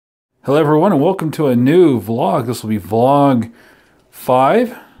Hello everyone and welcome to a new vlog. This will be vlog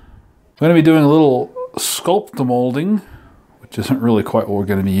 5. I'm going to be doing a little sculpt molding, which isn't really quite what we're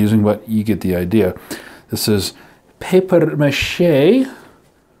going to be using, but you get the idea. This is paper mache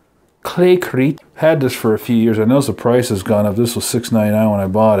claycrete. Had this for a few years. I noticed the price has gone up. This was $6.99 when I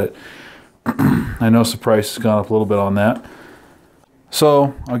bought it. I noticed the price has gone up a little bit on that.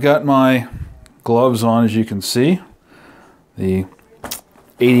 So I got my gloves on, as you can see. The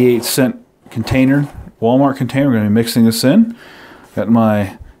 88-cent container, Walmart container. We're going to be mixing this in. Got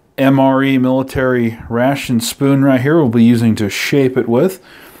my MRE military ration spoon right here we'll be using to shape it with.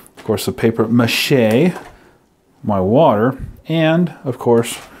 Of course, the paper mache, my water, and of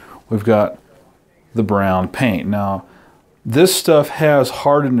course, we've got the brown paint. Now, this stuff has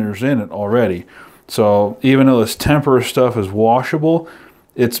hardeners in it already. So even though this tempera stuff is washable,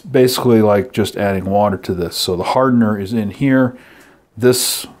 it's basically like just adding water to this. So the hardener is in here.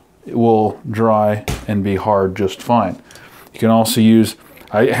 This will dry and be hard just fine. You can also use,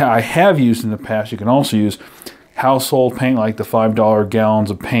 I have used in the past, you can also use household paint like the $5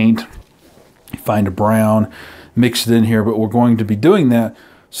 gallons of paint. You find a brown, mix it in here, but we're going to be doing that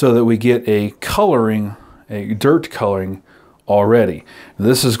so that we get a coloring, a dirt coloring already.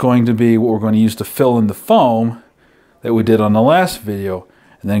 This is going to be what we're going to use to fill in the foam that we did on the last video.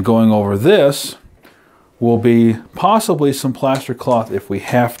 And then going over this will be possibly some plaster cloth if we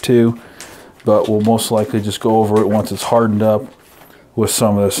have to, but we'll most likely just go over it once it's hardened up with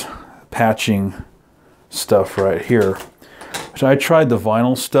some of this patching stuff right here. So I tried the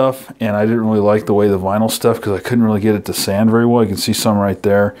vinyl stuff and I didn't really like the way the vinyl stuff, because I couldn't really get it to sand very well. You can see some right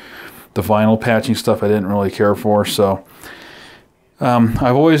there. The vinyl patching stuff I didn't really care for, so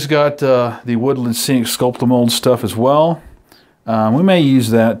I've always got the Woodland Scenic Sculpt-A-Mold stuff as well. We may use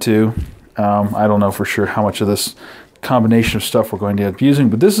that too. I don't know for sure how much of this combination of stuff we're going to end up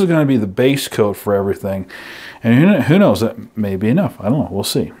using, but this is going to be the base coat for everything. And who knows, that may be enough. I don't know. We'll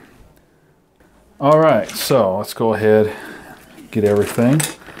see. All right, so let's go ahead, get everything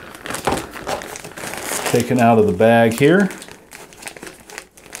taken out of the bag here.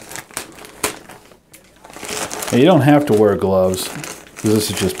 Now, you don't have to wear gloves, because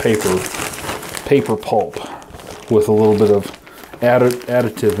this is just paper pulp with a little bit of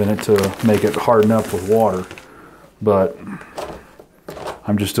additive in it to make it harden up with water. But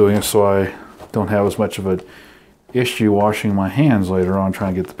I'm just doing it so I don't have as much of an issue washing my hands later on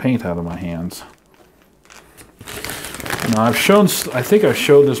trying to get the paint out of my hands. Now I think I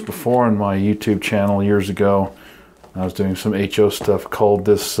showed this before on my YouTube channel years ago. I was doing some HO stuff called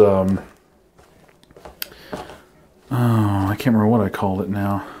this, oh, I can't remember what I called it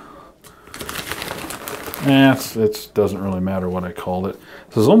now. It doesn't really matter what I called it.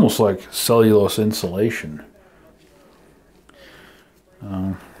 This is almost like cellulose insulation.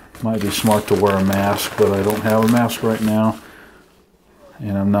 Might be smart to wear a mask, but I don't have a mask right now.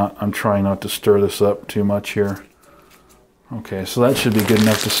 And I'm trying not to stir this up too much here. Okay, so that should be good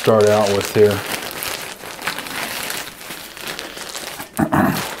enough to start out with here.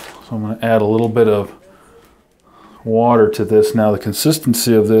 So I'm going to add a little bit of water to this. Now the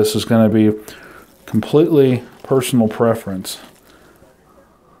consistency of this is going to be completely personal preference.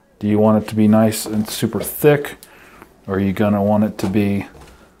 Do you want it to be nice and super thick, or are you going to want it to be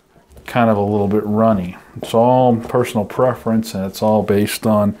kind of a little bit runny? It's all personal preference, and it's all based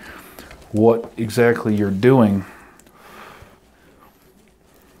on what exactly you're doing,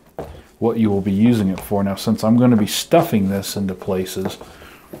 what you will be using it for. Now, since I'm going to be stuffing this into places,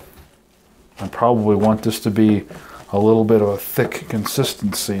 I probably want this to be a little bit of a thick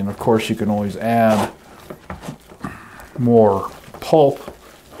consistency, and of course you can always add more pulp,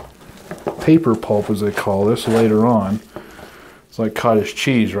 paper pulp as they call this, later on. It's like cottage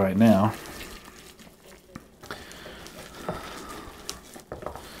cheese right now.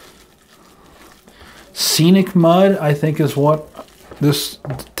 Scenic mud, I think, is what this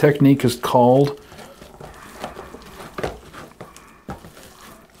technique is called.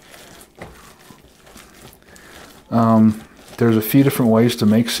 There's a few different ways to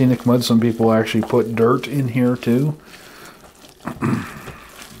make scenic mud. Some people actually put dirt in here too. I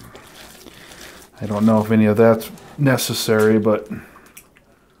don't know if any of that's necessary, but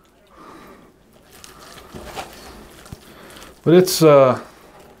it's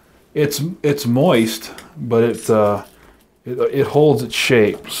moist, but it holds its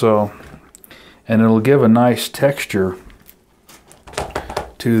shape. So, and it'll give a nice texture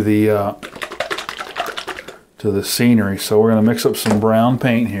to the scenery. So we're going to mix up some brown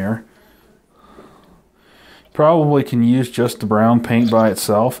paint here. Probably can use just the brown paint by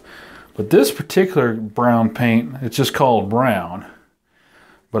itself, but this particular brown paint, it's just called brown,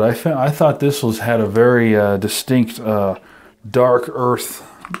 But I thought this had a very distinct dark earth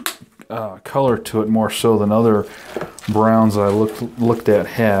color to it, more so than other browns I looked at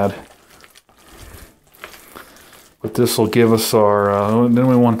had. But this will give us our, then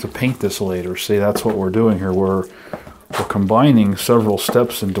we want to paint this later. See, that's what we're doing here. We're combining several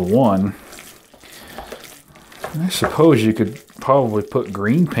steps into one. I suppose you could probably put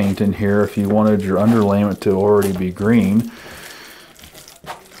green paint in here if you wanted your underlayment to already be green.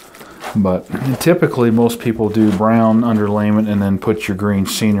 But typically most people do brown underlayment and then put your green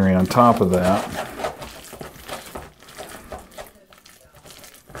scenery on top of that.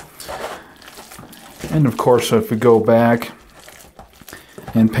 And of course, if we go back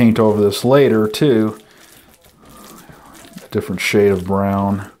and paint over this later too, a different shade of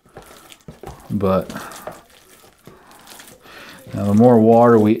brown. But now the more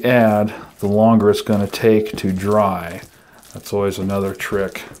water we add, the longer it's going to take to dry. That's always another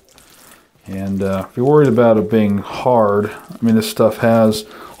trick. And if you're worried about it being hard, I mean, this stuff has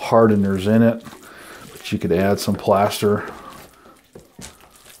hardeners in it, but you could add some plaster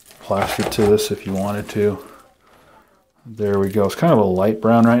to this if you wanted to. There we go. It's kind of a light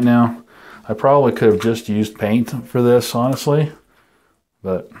brown right now. I probably could have just used paint for this, honestly,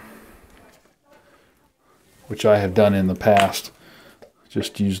 but which I have done in the past.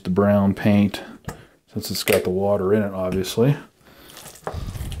 Just used the brown paint since it's got the water in it, obviously.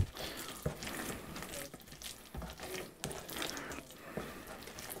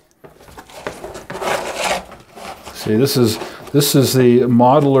 See, this is the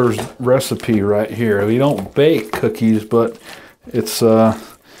modeler's recipe right here. We don't bake cookies, but it's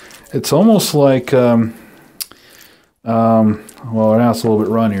almost like well, now it's a little bit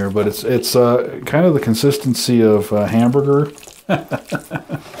runnier, but it's kind of the consistency of hamburger.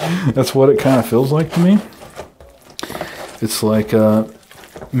 That's what it kind of feels like to me. It's like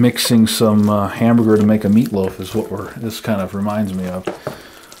mixing some hamburger to make a meatloaf is what this kind of reminds me of.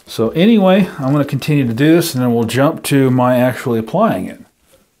 So anyway, I'm going to continue to do this, and then we'll jump to my actually applying it.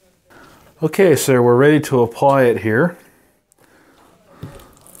 Okay, so we're ready to apply it here.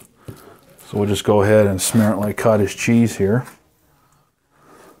 So we'll just go ahead and smear it like cottage cheese here.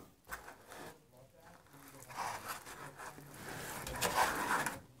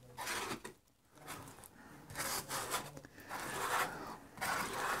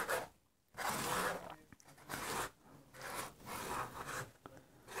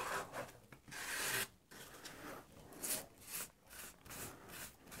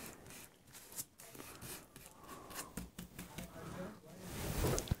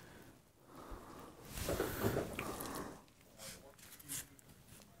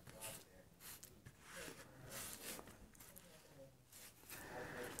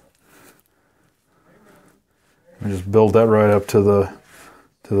 Just build that right up to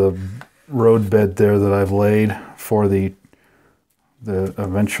the road bed there that I've laid for the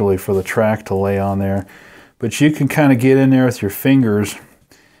eventually for the track to lay on there. But you can kind of get in there with your fingers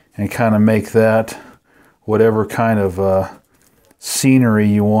and kind of make that whatever kind of scenery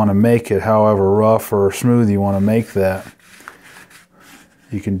you want to make it, however rough or smooth you want to make that.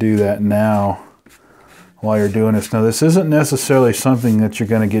 You can do that now while you're doing this. Now, this isn't necessarily something that you're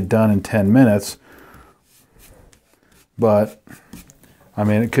going to get done in 10 minutes. But, I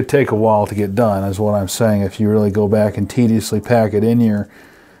mean, it could take a while to get done, is what I'm saying, if you really go back and tediously pack it in here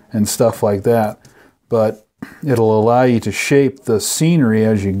and stuff like that. But it'll allow you to shape the scenery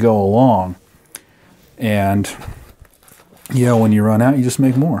as you go along. And, you know, when you run out, you just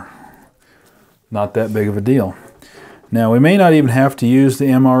make more. Not that big of a deal. Now, we may not even have to use the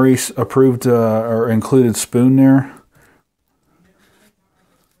MRE approved or included spoon there.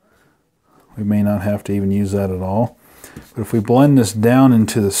 We may not have to even use that at all. But if we blend this down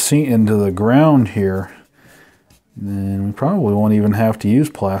into the ground here, then we probably won't even have to use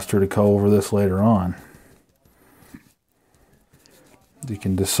plaster to go over this later on. You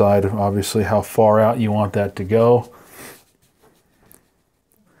can decide, obviously, how far out you want that to go.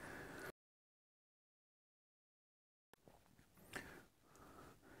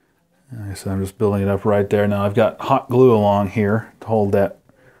 So I'm just building it up right there. Now I've got hot glue along here to hold that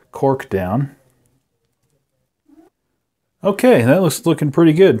cork down. Okay, that looks looking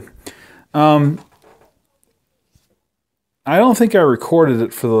pretty good. I don't think I recorded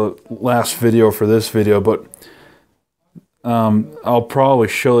it for the last video for this video, but I'll probably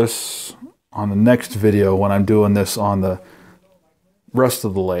show this on the next video when I'm doing this on the rest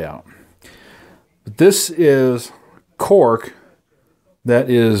of the layout. But this is cork that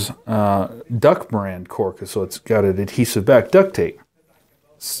is Duck brand cork, so it's got an adhesive back. Duct tape.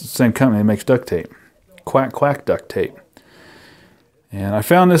 Same company that makes duct tape. Quack Quack duct tape. And I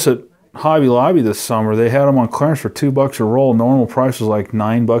found this at Hobby Lobby this summer. They had them on clearance for $2 a roll. Normal price was like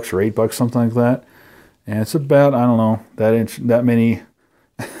 $9 or $8, something like that. And it's about, I don't know, that many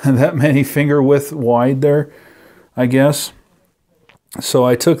that many finger width wide there, I guess. So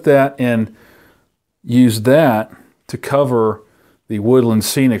I took that and used that to cover the Woodland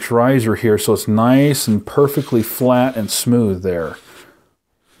Scenics riser here, so it's nice and perfectly flat and smooth there.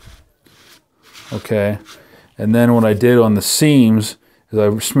 Okay, and then what I did on the seams is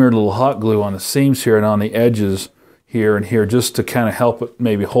I smeared a little hot glue on the seams here and on the edges here and here, just to kind of help it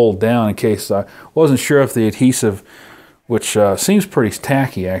maybe hold down in case I wasn't sure if the adhesive, which seems pretty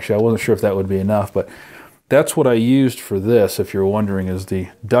tacky actually, I wasn't sure if that would be enough, but that's what I used for this, if you're wondering, is the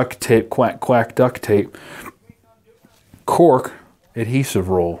duct tape, quack quack duct tape cork adhesive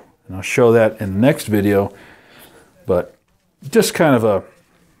roll. And I'll show that in the next video, but just kind of a,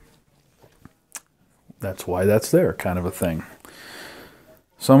 that's why that's there kind of a thing.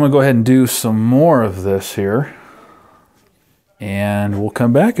 So I'm going to go ahead and do some more of this here, and we'll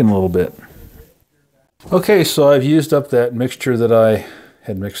come back in a little bit. Okay, so I've used up that mixture that I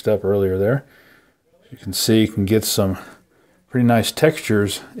had mixed up earlier there. You can see you can get some pretty nice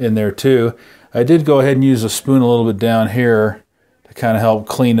textures in there too. I did go ahead and use a spoon a little bit down here to kind of help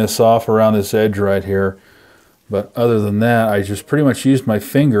clean this off around this edge right here. But other than that, I just pretty much used my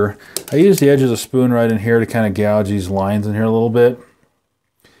finger. I used the edge of the spoon right in here to kind of gouge these lines in here a little bit.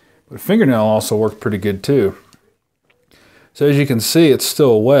 But a fingernail also worked pretty good too. So as you can see, it's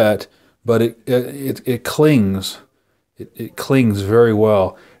still wet, but it clings. It clings very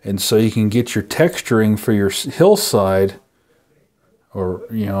well. And so you can get your texturing for your hillside, or,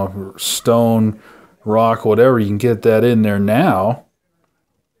 you know, stone, rock, whatever, you can get that in there now.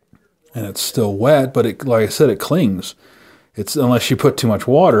 And it's still wet, but it, like I said, it clings. It's, unless you put too much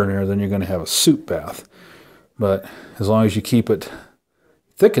water in there, then you're going to have a soup bath. But as long as you keep it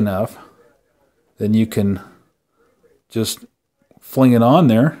thick enough, then you can just fling it on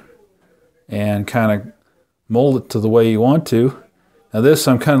there and kind of mold it to the way you want to. Now this,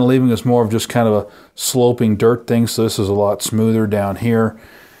 I'm kind of leaving as more of just kind of a sloping dirt thing, so this is a lot smoother down here.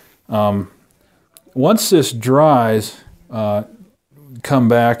 Once this dries, come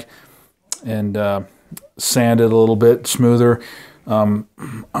back and sand it a little bit smoother.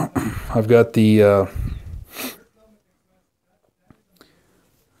 I've got the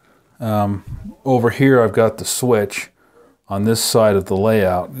over here I've got the switch on this side of the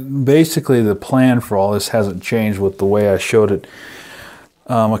layout. Basically the plan for all this hasn't changed with the way I showed it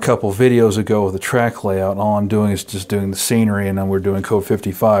a couple videos ago with the track layout. All I'm doing is just doing the scenery, and then we're doing code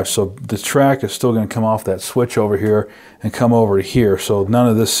 55. So the track is still going to come off that switch over here and come over to here. So none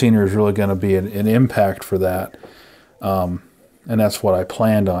of this scenery is really going to be an impact for that. And that's what I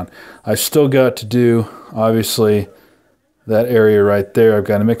planned on. I still got to do, obviously, that area right there. I've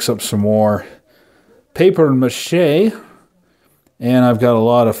got to mix up some more paper mache, and I've got a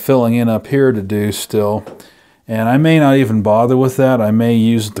lot of filling in up here to do still. And I may not even bother with that. I may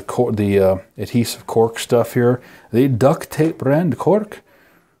use the adhesive cork stuff here. The duct tape brand cork.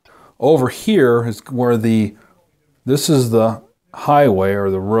 Over here is where this is the highway or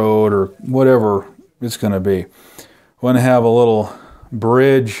the road or whatever it's going to be. I'm going to have a little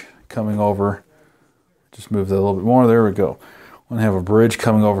bridge coming over. Just move that a little bit more. There we go. I'm going to have a bridge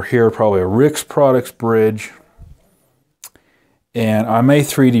coming over here, probably a Rick's Products bridge. And I may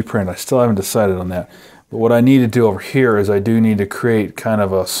 3D print. I still haven't decided on that. But what I need to do over here is I do need to create kind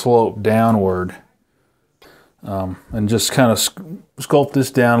of a slope downward, and just kind of sculpt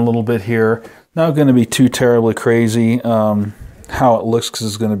this down a little bit here. Not going to be too terribly crazy how it looks, because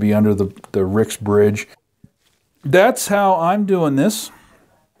it's going to be under the Rick's Bridge. That's how I'm doing this.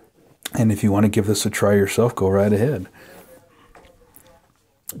 And if you want to give this a try yourself, go right ahead.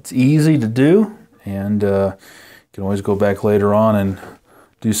 It's easy to do, and you can always go back later on and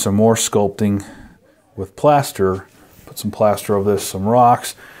do some more sculpting with plaster. Put some plaster over this, some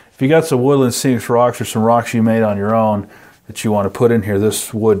rocks. If you got some Woodland Scenics rocks or some rocks you made on your own that you want to put in here,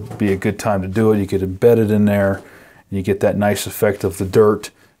 this would be a good time to do it. You could embed it in there, and you get that nice effect of the dirt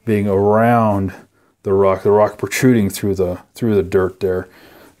being around the rock protruding through the dirt there.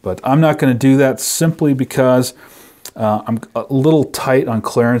 But I'm not going to do that simply because I'm a little tight on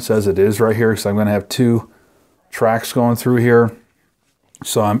clearance as it is right here, so I'm going to have two tracks going through here.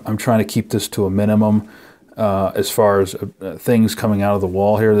 So I'm trying to keep this to a minimum as far as things coming out of the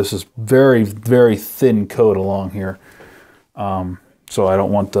wall here. This is very, very thin coat along here. So I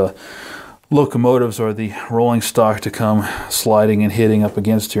don't want the locomotives or the rolling stock to come sliding and hitting up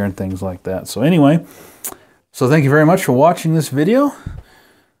against here and things like that. So anyway, so thank you very much for watching this video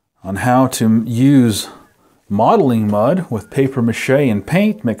on how to use modeling mud with paper mache and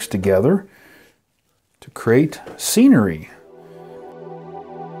paint mixed together to create scenery.